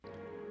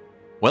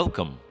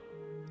Welcome.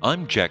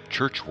 I'm Jack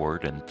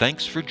Churchward, and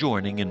thanks for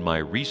joining in my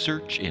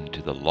research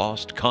into the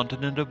lost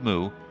continent of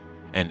Mu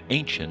and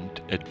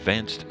ancient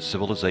advanced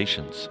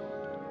civilizations.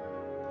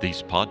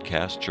 These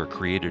podcasts are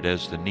created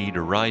as the need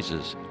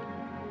arises,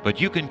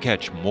 but you can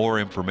catch more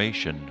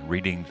information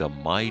reading the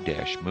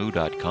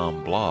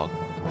my-mu.com blog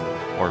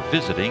or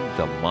visiting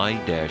the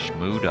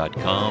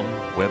my-mu.com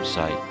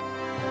website.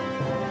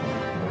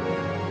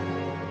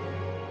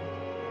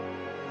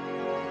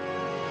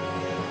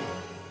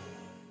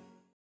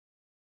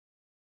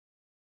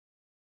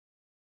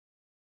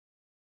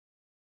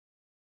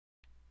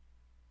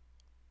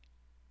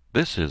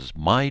 This is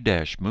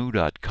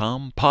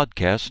my-mu.com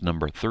podcast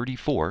number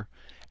 34,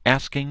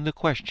 asking the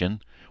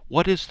question,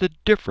 what is the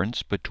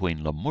difference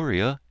between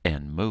Lemuria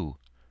and Mu?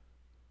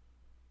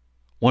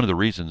 One of the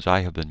reasons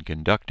I have been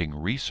conducting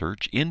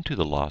research into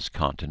the lost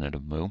continent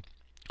of Mu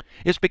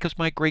is because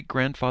my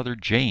great-grandfather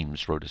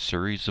James wrote a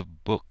series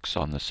of books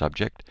on the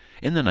subject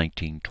in the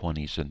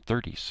 1920s and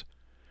 30s.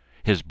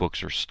 His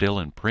books are still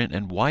in print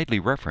and widely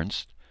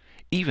referenced,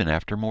 even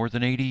after more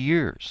than 80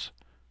 years.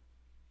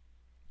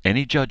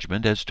 Any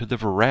judgment as to the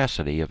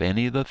veracity of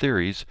any of the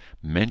theories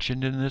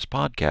mentioned in this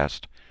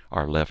podcast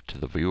are left to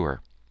the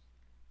viewer.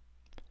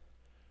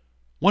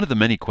 One of the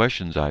many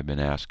questions I've been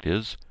asked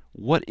is,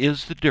 what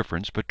is the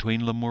difference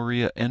between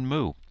Lemuria and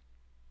Mu?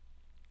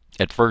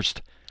 At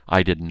first,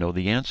 I didn't know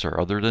the answer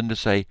other than to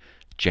say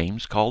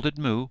James called it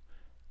Mu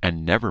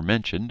and never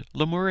mentioned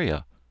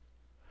Lemuria.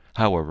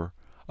 However,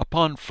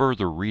 upon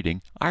further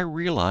reading, I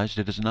realized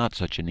it is not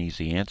such an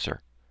easy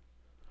answer.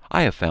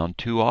 I have found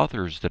two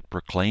authors that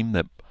proclaim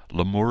that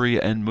Lemuria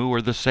and Mu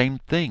are the same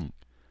thing.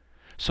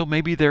 So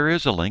maybe there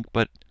is a link,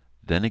 but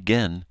then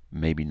again,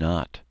 maybe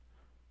not.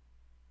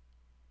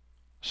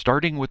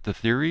 Starting with the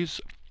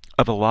theories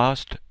of a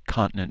lost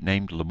continent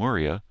named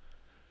Lemuria,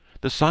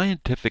 the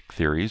scientific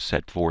theories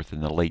set forth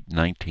in the late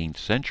 19th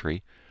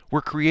century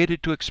were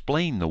created to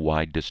explain the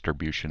wide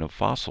distribution of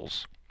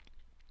fossils.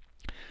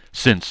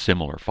 Since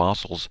similar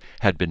fossils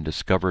had been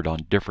discovered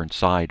on different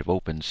sides of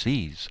open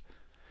seas,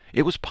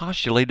 it was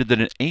postulated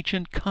that an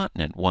ancient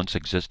continent once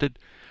existed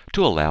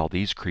to allow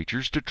these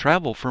creatures to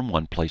travel from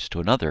one place to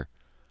another,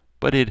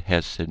 but it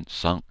has since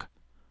sunk.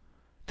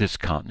 This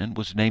continent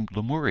was named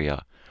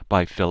Lemuria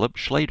by Philip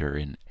Schlater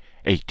in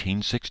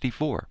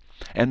 1864,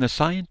 and the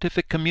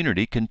scientific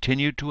community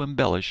continued to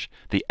embellish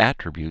the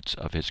attributes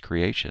of his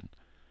creation.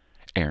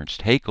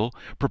 Ernst Haeckel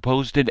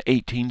proposed in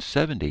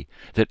 1870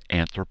 that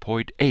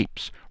anthropoid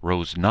apes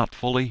rose not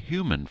fully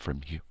human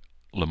from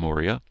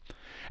Lemuria,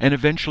 and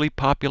eventually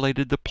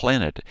populated the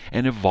planet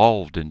and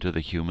evolved into the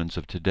humans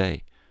of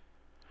today.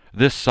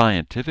 This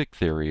scientific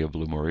theory of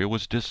Lemuria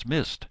was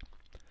dismissed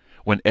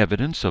when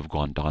evidence of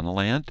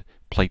Gondwanaland,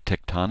 plate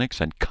tectonics,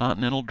 and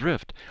continental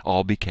drift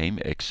all became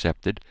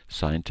accepted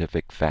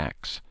scientific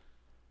facts.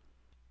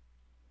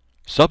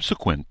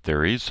 Subsequent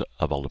theories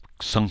of a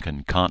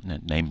sunken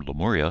continent named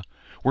Lemuria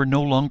were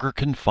no longer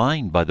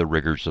confined by the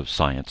rigors of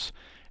science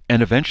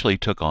and eventually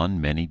took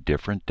on many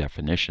different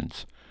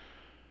definitions.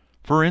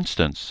 For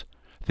instance,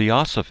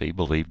 Theosophy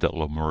believed that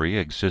Lemuria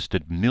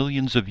existed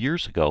millions of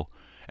years ago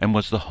and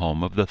was the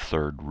home of the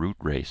third root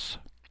race.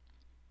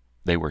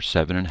 They were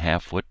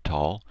 7.5 foot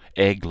tall,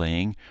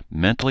 egg-laying,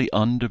 mentally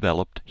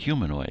undeveloped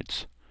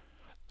humanoids.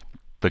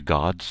 The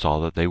gods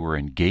saw that they were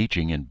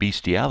engaging in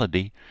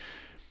bestiality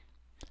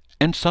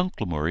and sunk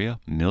Lemuria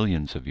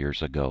millions of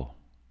years ago.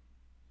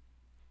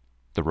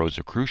 The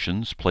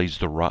Rosicrucians placed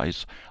the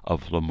rise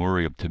of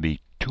Lemuria to be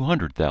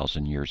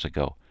 200,000 years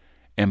ago,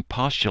 and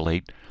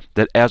postulate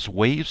that as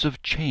waves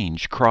of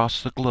change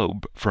cross the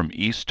globe from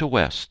east to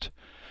west,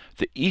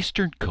 the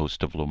eastern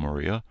coast of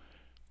Lemuria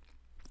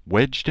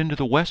wedged into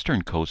the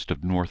western coast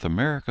of North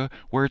America,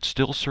 where it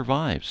still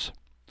survives.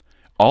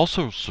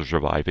 Also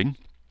surviving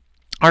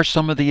are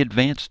some of the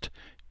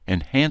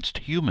enhanced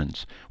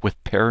humans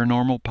with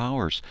paranormal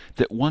powers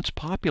that once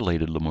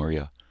populated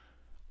Lemuria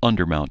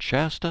under Mount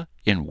Shasta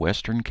in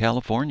western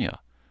California.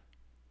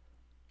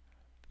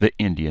 The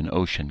Indian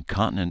Ocean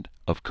continent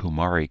of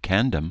Kumari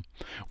Kandam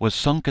was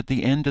sunk at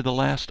the end of the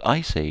last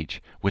ice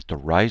age with the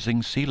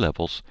rising sea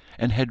levels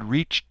and had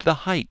reached the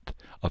height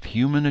of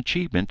human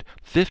achievement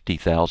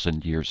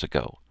 50,000 years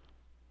ago.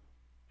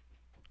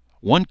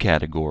 One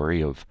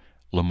category of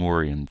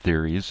Lemurian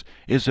theories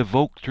is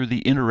evoked through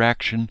the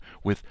interaction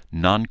with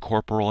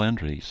non-corporeal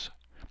entities,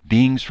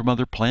 beings from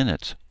other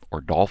planets,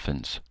 or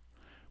dolphins.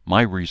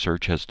 My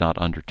research has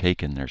not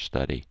undertaken their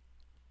study.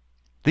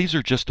 These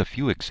are just a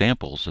few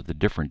examples of the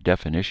different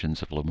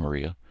definitions of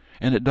Lemuria,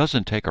 and it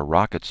doesn't take a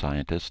rocket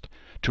scientist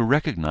to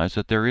recognize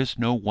that there is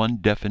no one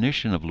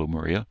definition of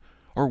Lemuria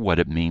or what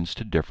it means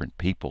to different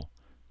people.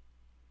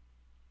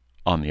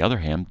 On the other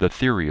hand, the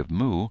theory of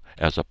Mu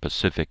as a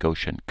Pacific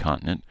Ocean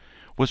continent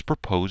was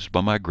proposed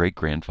by my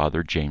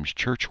great-grandfather James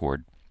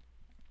Churchward.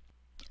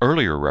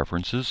 Earlier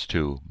references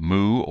to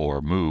Mu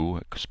or Mu,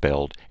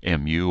 spelled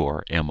M-U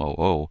or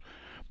M-O-O,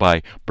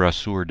 by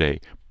Brasseur de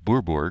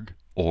Bourbourg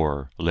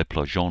or Le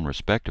Plongeon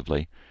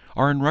respectively,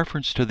 are in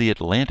reference to the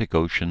Atlantic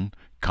Ocean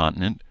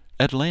continent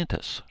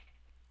Atlantis.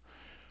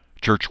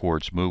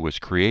 Churchward's Mu was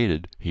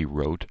created, he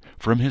wrote,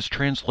 from his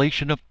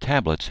translation of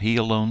tablets he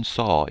alone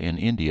saw in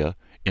India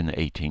in the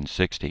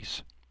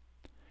 1860s.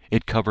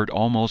 It covered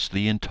almost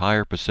the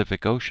entire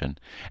Pacific Ocean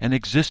and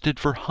existed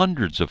for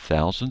hundreds of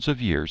thousands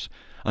of years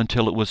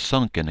until it was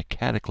sunk in a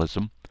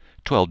cataclysm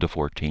 12 to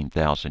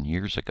 14,000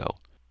 years ago.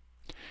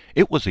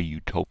 It was a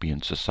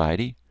utopian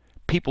society,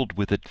 peopled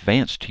with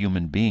advanced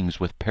human beings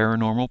with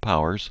paranormal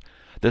powers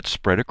that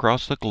spread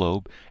across the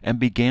globe and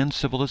began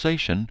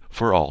civilization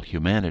for all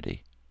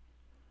humanity.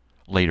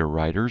 Later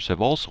writers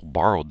have also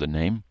borrowed the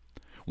name.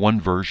 One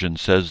version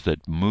says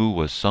that Mu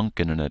was sunk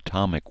in an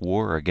atomic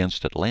war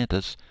against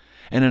Atlantis,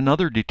 and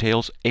another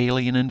details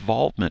alien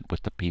involvement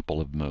with the people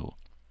of Mu.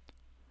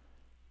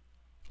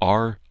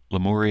 Are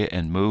Lemuria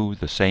and Mu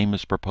the same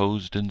as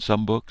proposed in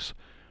some books,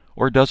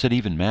 or does it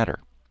even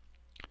matter?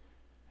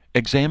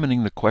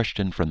 Examining the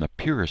question from the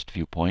purest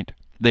viewpoint,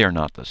 they are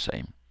not the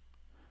same.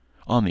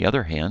 On the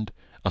other hand,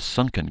 a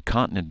sunken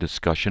continent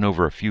discussion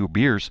over a few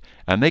beers,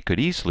 and they could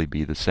easily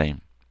be the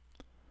same.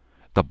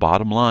 The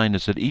bottom line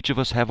is that each of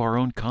us have our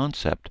own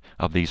concept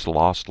of these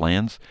lost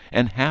lands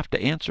and have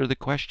to answer the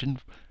question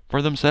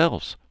for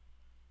themselves.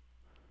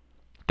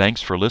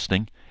 Thanks for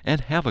listening,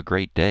 and have a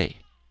great day.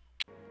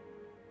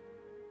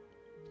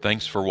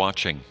 Thanks for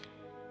watching.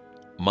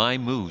 My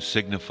Mu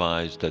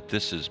signifies that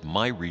this is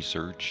my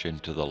research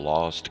into the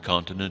lost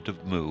continent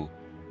of Mu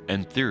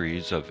and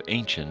theories of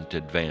ancient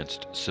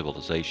advanced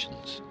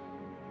civilizations.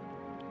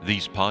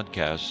 These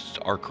podcasts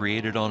are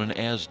created on an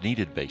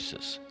as-needed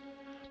basis,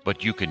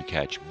 but you can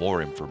catch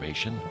more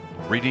information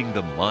reading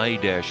the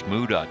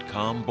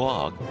my-mu.com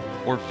blog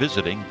or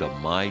visiting the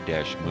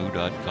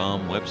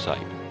my-mu.com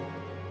website.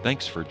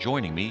 Thanks for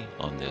joining me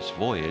on this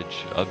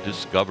voyage of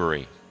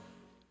discovery.